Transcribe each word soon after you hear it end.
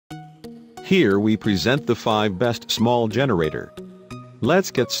Here we present the 5 best small generator.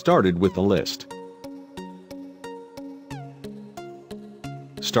 Let's get started with the list.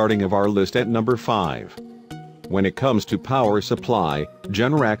 Starting of our list at number 5. When it comes to power supply,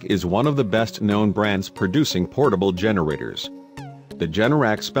 Generac is one of the best known brands producing portable generators. The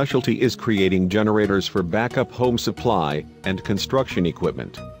Generac specialty is creating generators for backup home supply and construction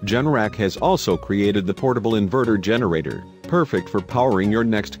equipment. Generac has also created the portable inverter generator, perfect for powering your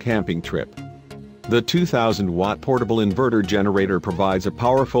next camping trip. The 2000-watt portable inverter generator provides a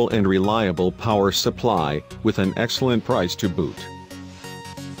powerful and reliable power supply, with an excellent price to boot.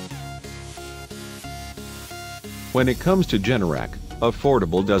 When it comes to Generac,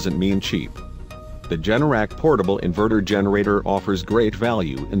 affordable doesn't mean cheap. The Generac portable inverter generator offers great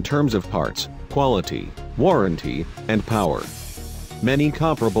value in terms of parts, quality, warranty, and power. Many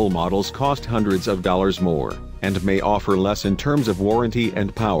comparable models cost hundreds of dollars more, and may offer less in terms of warranty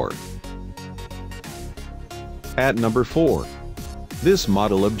and power. At number 4. This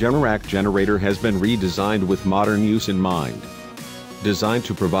model of Generac generator has been redesigned with modern use in mind. Designed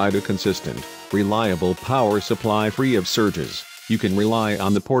to provide a consistent, reliable power supply free of surges, you can rely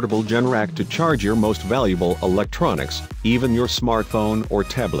on the portable Generac to charge your most valuable electronics, even your smartphone or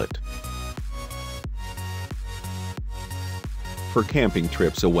tablet. For camping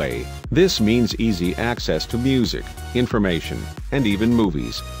trips away, this means easy access to music, information, and even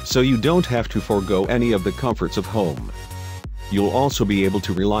movies, so you don't have to forego any of the comforts of home. You'll also be able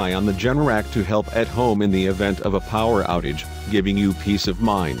to rely on the Generac to help at home in the event of a power outage, giving you peace of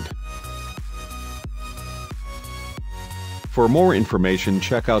mind. For more information,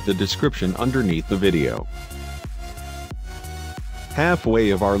 check out the description underneath the video.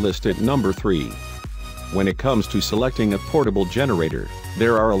 Halfway of our list at number 3. When it comes to selecting a portable generator,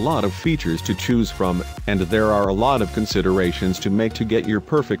 there are a lot of features to choose from, and there are a lot of considerations to make to get your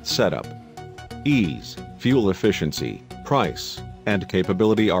perfect setup. Ease, fuel efficiency, price, and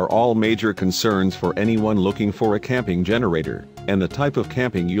capability are all major concerns for anyone looking for a camping generator, and the type of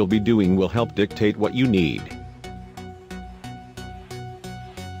camping you'll be doing will help dictate what you need.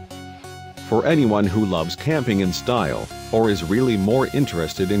 For anyone who loves camping in style, or is really more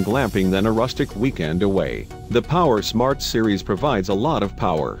interested in glamping than a rustic weekend away, the Power Smart series provides a lot of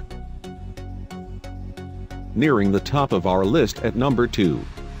power. Nearing the top of our list at number 2.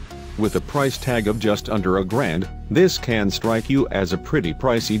 With a price tag of just under $1,000, this can strike you as a pretty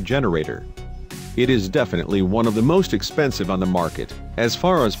pricey generator. It is definitely one of the most expensive on the market, as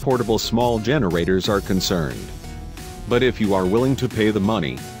far as portable small generators are concerned. But if you are willing to pay the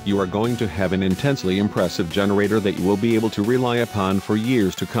money, you are going to have an intensely impressive generator that you will be able to rely upon for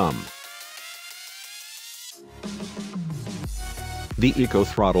years to come. The Eco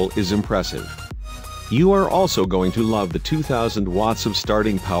Throttle is impressive. You are also going to love the 2000 watts of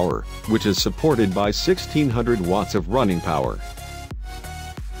starting power, which is supported by 1600 watts of running power.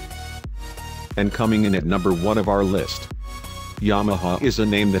 And coming in at number 1 of our list, Yamaha is a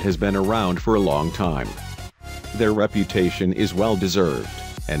name that has been around for a long time. Their reputation is well deserved,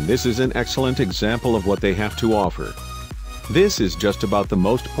 and this is an excellent example of what they have to offer. This is just about the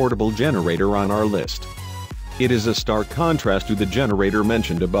most portable generator on our list. It is a stark contrast to the generator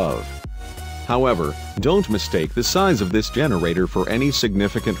mentioned above. However, don't mistake the size of this generator for any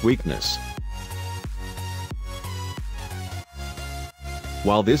significant weakness.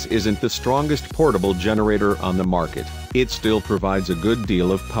 While this isn't the strongest portable generator on the market, it still provides a good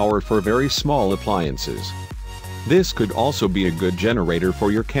deal of power for very small appliances. This could also be a good generator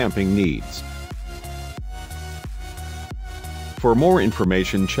for your camping needs. For more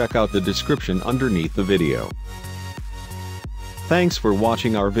information, check out the description underneath the video. Thanks for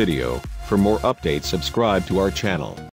watching our video. For more updates, subscribe to our channel.